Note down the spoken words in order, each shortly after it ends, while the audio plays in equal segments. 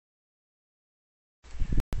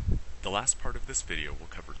The last part of this video will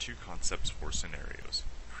cover two concepts for scenarios: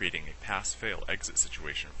 creating a pass-fail exit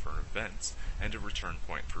situation for events, and a return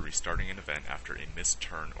point for restarting an event after a missed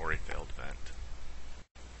turn or a failed event.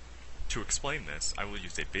 To explain this, I will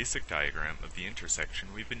use a basic diagram of the intersection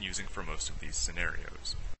we've been using for most of these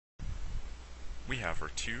scenarios. We have our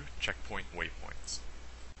two checkpoint waypoints.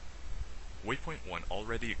 Waypoint 1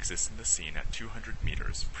 already exists in the scene at 200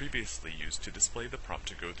 meters, previously used to display the prompt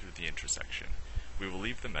to go through the intersection. We will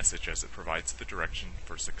leave the message as it provides the direction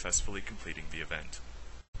for successfully completing the event.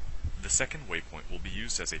 The second waypoint will be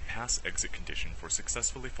used as a pass-exit condition for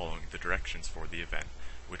successfully following the directions for the event,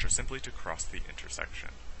 which are simply to cross the intersection.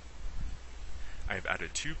 I have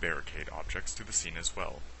added two barricade objects to the scene as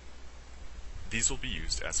well. These will be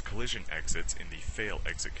used as collision exits in the fail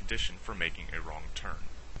exit condition for making a wrong turn.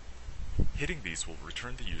 Hitting these will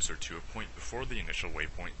return the user to a point before the initial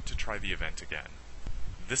waypoint to try the event again.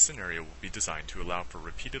 This scenario will be designed to allow for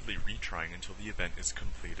repeatedly retrying until the event is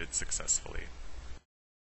completed successfully.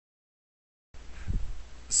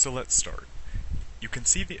 So let's start. You can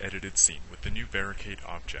see the edited scene with the new barricade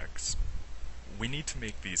objects. We need to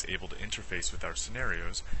make these able to interface with our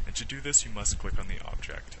scenarios, and to do this you must click on the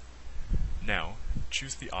object. Now,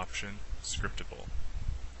 choose the option Scriptable.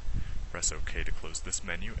 Press OK to close this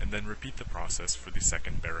menu, and then repeat the process for the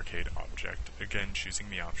second barricade object, again choosing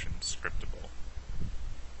the option Scriptable.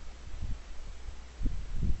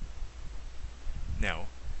 Now,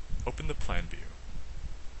 open the plan view.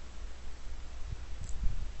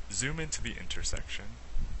 Zoom into the intersection,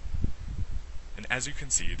 and as you can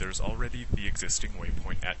see, there's already the existing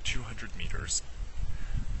waypoint at 200 meters.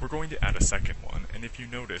 We're going to add a second one, and if you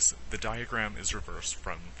notice, the diagram is reversed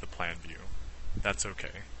from the plan view. That's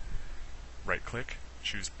okay. Right-click,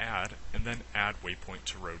 choose Add, and then add waypoint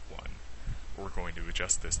to Road 1. We're going to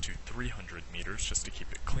adjust this to 300 meters just to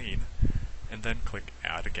keep it clean, and then click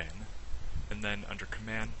Add again, and then under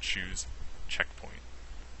Command, choose Checkpoint.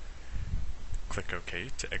 Click OK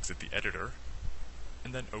to exit the editor,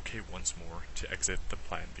 and then OK once more to exit the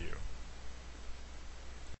plan view.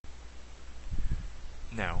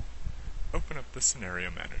 Now, open up the Scenario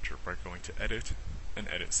Manager by going to Edit and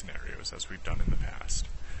Edit Scenarios as we've done in the past.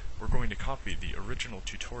 We're going to copy the original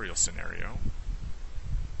tutorial scenario,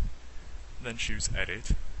 then choose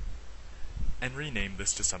Edit, and rename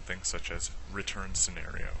this to something such as Return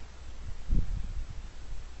Scenario.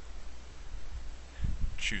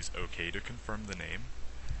 Choose OK to confirm the name,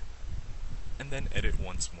 and then edit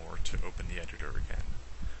once more to open the editor again.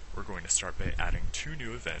 We're going to start by adding two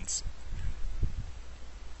new events.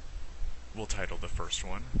 We'll title the first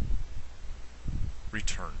one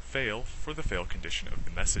Return Fail for the fail condition of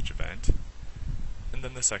the message event, and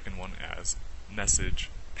then the second one as Message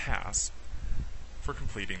Pass for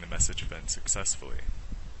completing the message event successfully.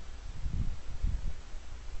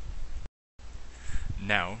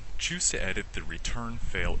 Now, choose to edit the Return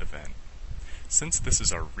Fail event. Since this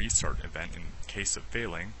is our restart event in case of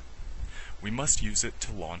failing, we must use it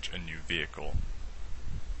to launch a new vehicle.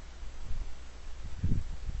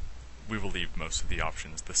 We will leave most of the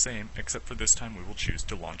options the same, except for this time we will choose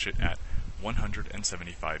to launch it at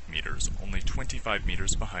 175 meters, only 25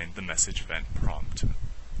 meters behind the message event prompt.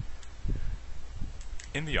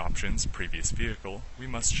 In the options Previous Vehicle, we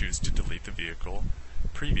must choose to delete the vehicle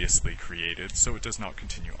previously created so it does not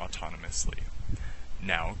continue autonomously.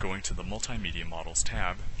 Now, going to the Multimedia Models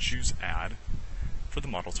tab, choose Add. For the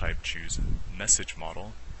model type, choose Message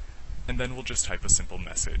Model, and then we'll just type a simple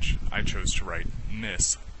message. I chose to write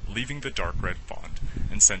Miss, leaving the dark red font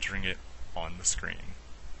and centering it on the screen.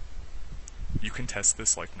 You can test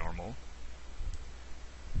this like normal,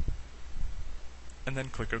 and then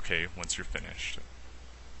click OK once you're finished.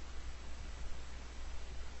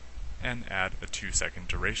 And add a 2-second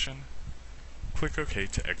duration. Click OK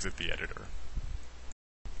to exit the editor.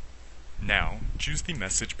 Now, choose the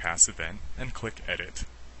Message Pass event and click Edit.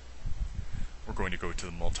 We're going to go to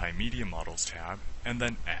the Multimedia Models tab and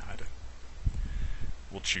then Add.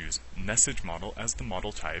 We'll choose Message Model as the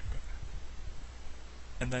model type,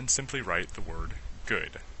 and then simply write the word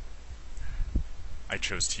Good. I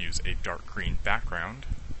chose to use a dark green background,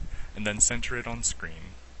 and then center it on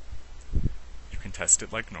screen. You can test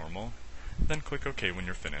it like normal, then click OK when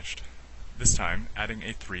you're finished, this time adding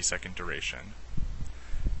a 3-second duration.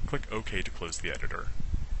 Click OK to close the editor.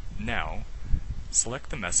 Now, select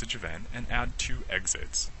the message event and add two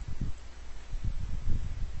exits.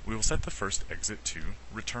 We will set the first exit to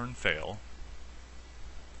Return Fail,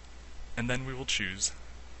 and then we will choose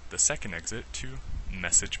the second exit to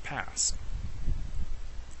Message Pass.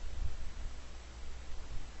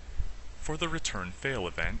 For the Return Fail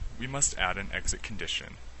event, we must add an exit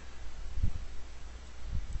condition.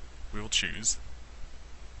 we will choose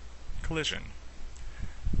Collision.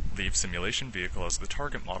 Leave Simulation Vehicle as the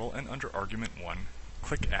target model, and under Argument 1,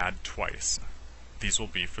 click Add twice. These will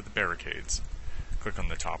be for the barricades. Click on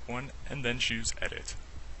the top one, and then choose Edit.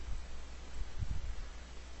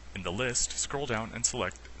 In the list, scroll down and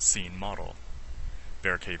select Scene Model.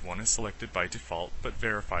 Barricade 1 is selected by default, but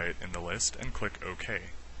verify it in the list and click OK.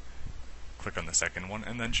 Click on the second one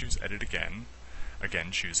and then choose Edit again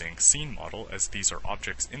choosing Scene Model, as these are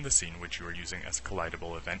objects in the scene which you are using as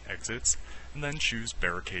collidable event exits, and then choose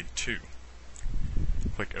Barricade 2.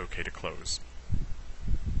 Click OK to close.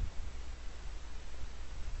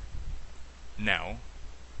 Now,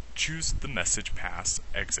 choose the Message Pass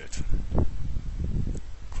exit.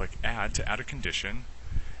 Click Add to add a condition,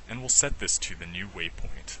 and we'll set this to the new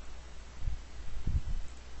waypoint.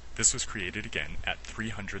 This was created again at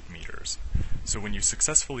 300 meters. So when you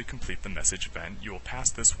successfully complete the message event, you will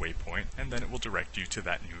pass this waypoint, and then it will direct you to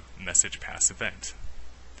that new Message Pass event.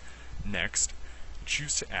 Next,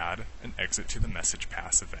 choose to add an exit to the Message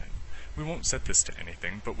Pass event. We won't set this to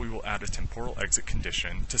anything, but we will add a temporal exit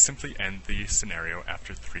condition to simply end the scenario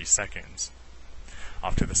after 3 seconds.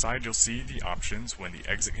 Off to the side, you'll see the options when the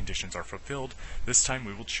exit conditions are fulfilled. This time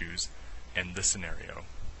we will choose End the Scenario.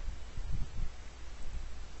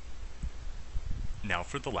 Now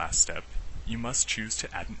for the last step, you must choose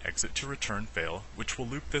to add an exit to return fail, which will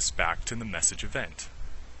loop this back to the message event.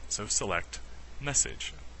 So select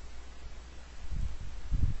Message.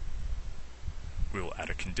 We will add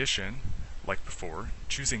a condition, like before,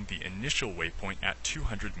 choosing the initial waypoint at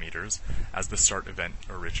 200 meters as the start event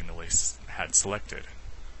originally had selected.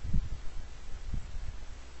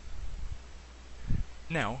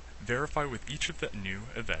 Now, verify with each of the new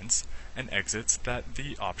events and exits that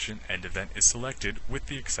the option End Event is selected, with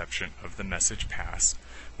the exception of the Message Pass,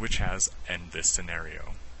 which has End This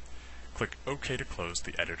Scenario. Click OK to close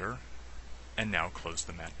the editor, and now close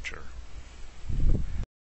the manager.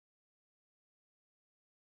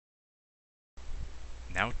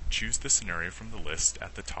 Now choose the scenario from the list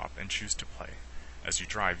at the top and choose to play. As you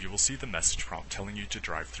drive, you will see the message prompt telling you to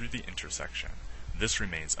drive through the intersection. This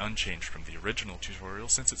remains unchanged from the original tutorial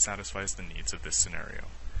since it satisfies the needs of this scenario.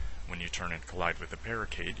 When you turn and collide with a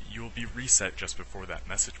barricade, you will be reset just before that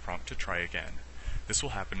message prompt to try again. This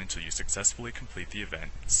will happen until you successfully complete the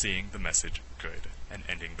event, seeing the message Good, and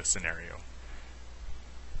ending the scenario.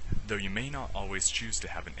 Though you may not always choose to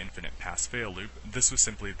have an infinite pass-fail loop, this was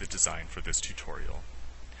simply the design for this tutorial.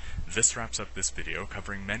 This wraps up this video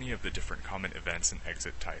covering many of the different common events and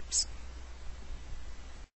exit types.